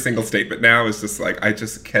 Every single statement now is just like, I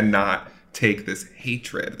just cannot take this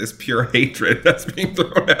hatred, this pure hatred that's being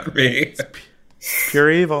thrown at me.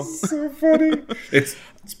 Pure evil. So funny. It's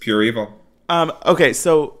pure evil. Okay,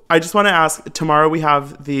 so I just want to ask, tomorrow we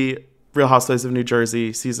have the Real Housewives of New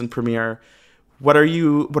Jersey season premiere. What are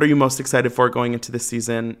you most excited for going into this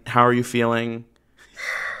season? How are you feeling?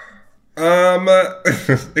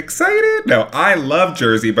 Excited? No, I love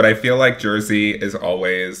Jersey, but I feel like Jersey is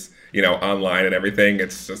always, online and everything.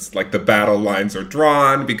 It's just like the battle lines are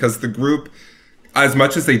drawn because the group, as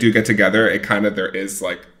much as they do get together, there is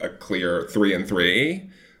like a clear 3-3.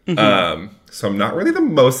 Mm-hmm. So I'm not really the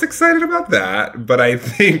most excited about that, but I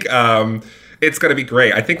think it's going to be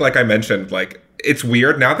great. I think, like I mentioned, like it's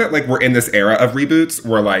weird now that like we're in this era of reboots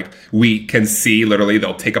where like we can see literally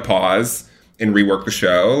they'll take a pause and rework the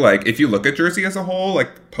show. Like if you look at Jersey as a whole,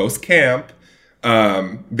 like post camp,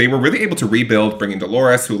 they were really able to rebuild, bringing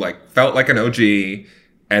Dolores, who like felt like an OG.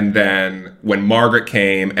 And then when Margaret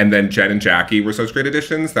came, and then Jen and Jackie were such great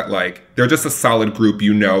additions that like they're just a solid group.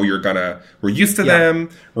 We're used to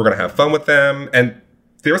them. We're gonna have fun with them. And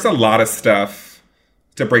there's a lot of stuff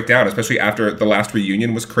to break down, especially after the last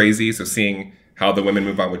reunion was crazy. So seeing how the women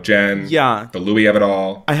move on with Jen, the Louis of it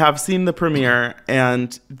all. I have seen the premiere,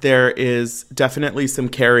 and there is definitely some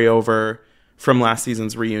carryover from last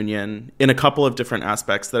season's reunion in a couple of different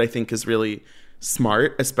aspects that I think is really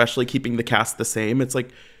smart, especially keeping the cast the same. It's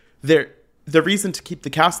like the reason to keep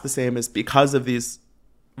the cast the same is because of these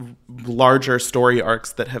larger story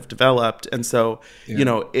arcs that have developed. And so, you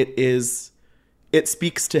know, it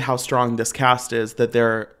speaks to how strong this cast is that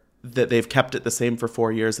they've kept it the same for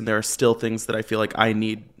 4 years, and there are still things that I feel like I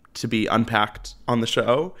need to be unpacked on the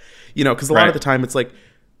show. You know, because a lot of the time it's like,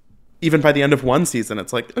 even by the end of one season,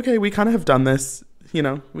 it's like, okay, we kind of have done this. You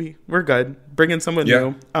know, we're good. Bring in someone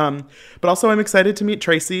new. But also I'm excited to meet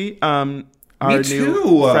Tracy, our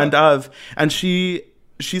new friend of, and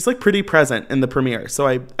she's like pretty present in the premiere. So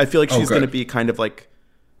I feel like she's going to be kind of like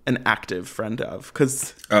an active friend of,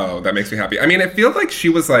 because that makes me happy. I mean, I feel like she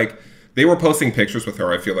was like, they were posting pictures with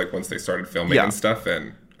her, I feel like, once they started filming and stuff,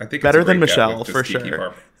 and I think better than Michelle for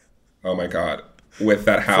sure. Oh my god, with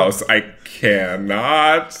that house, I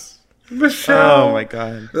cannot. Michelle. Oh my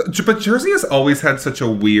god. But Jersey has always had such a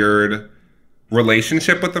weird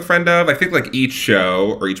relationship with the friend of. I think like each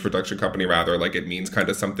show, or each production company rather, like it means kind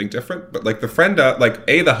of something different. But like the friend of, like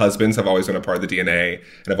the husbands have always been a part of the DNA,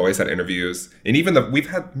 and have always had interviews. And even we've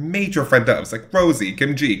had major friend ofs like Rosie,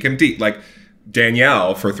 Kim G, Kim D, like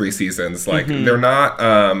Danielle for 3 seasons. Like they're not,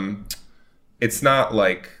 it's not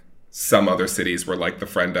like some other cities where like the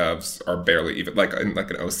friend ofs are barely even, like in like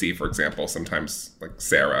an OC, for example, sometimes like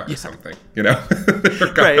Sarah or something, you know?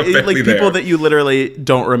 Right, like people there that you literally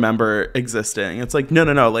don't remember existing. It's like,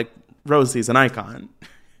 no, like Rosie's an icon.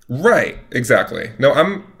 Right, exactly. No,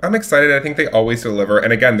 I'm excited. I think they always deliver.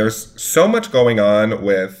 And again, there's so much going on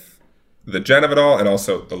with the Jen of it all and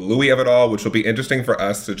also the Louis of it all, which will be interesting for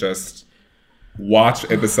us to just watch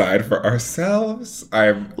and decide for ourselves.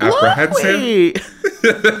 I'm apprehensive.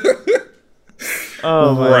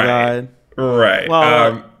 Oh my god. Right.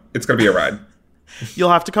 Well, it's going to be a ride.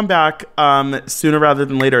 You'll have to come back sooner rather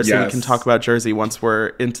than later so we can talk about Jersey once we're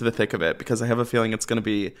into the thick of it, because I have a feeling it's going to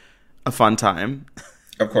be a fun time.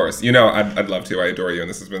 Of course. You know, I'd love to. I adore you, and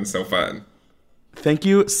this has been so fun. Thank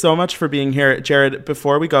you so much for being here. Jared,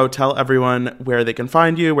 before we go, tell everyone where they can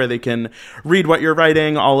find you, where they can read what you're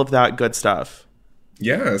writing, all of that good stuff.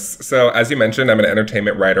 Yes. So as you mentioned, I'm an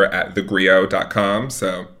entertainment writer at thegrio.com.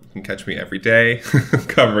 So you can catch me every day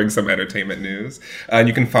covering some entertainment news. And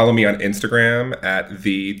you can follow me on Instagram at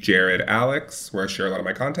 @thejaredalex, where I share a lot of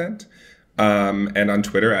my content. And on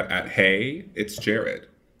Twitter at Hey, it's Jared.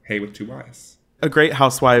 Hey with 2 Y's. A great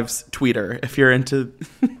Housewives tweeter if you're into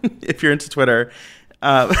Twitter.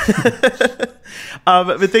 But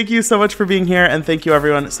thank you so much for being here, and thank you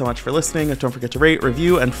everyone so much for listening. Don't forget to rate,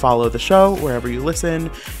 review, and follow the show wherever you listen.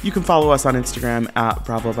 You can follow us on Instagram at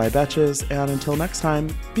Bravo by Betches. And until next time,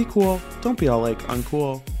 be cool. Don't be all like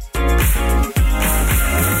uncool.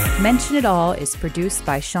 Mention It All is produced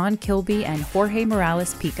by Sean Kilby and Jorge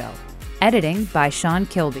Morales Pico. Editing by Sean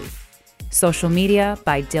Kilby. Social media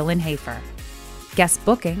by Dylan Hafer. Guest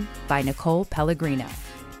booking by Nicole Pellegrino.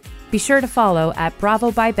 Be sure to follow at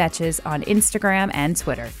Bravo by Betches on Instagram and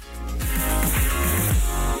Twitter.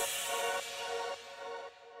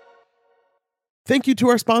 Thank you to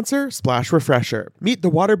our sponsor, Splash Refresher. Meet the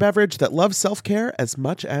water beverage that loves self-care as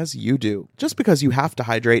much as you do. Just because you have to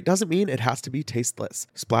hydrate doesn't mean it has to be tasteless.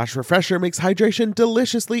 Splash Refresher makes hydration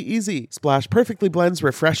deliciously easy. Splash perfectly blends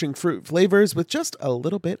refreshing fruit flavors with just a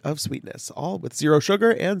little bit of sweetness, all with 0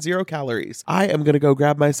 sugar and 0 calories. I am going to go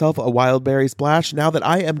grab myself a wild berry splash now that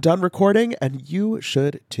I am done recording, and you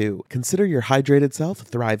should too. Consider your hydrated self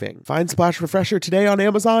thriving. Find Splash Refresher today on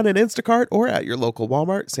Amazon and Instacart, or at your local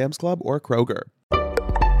Walmart, Sam's Club, or Kroger.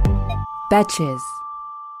 Betches.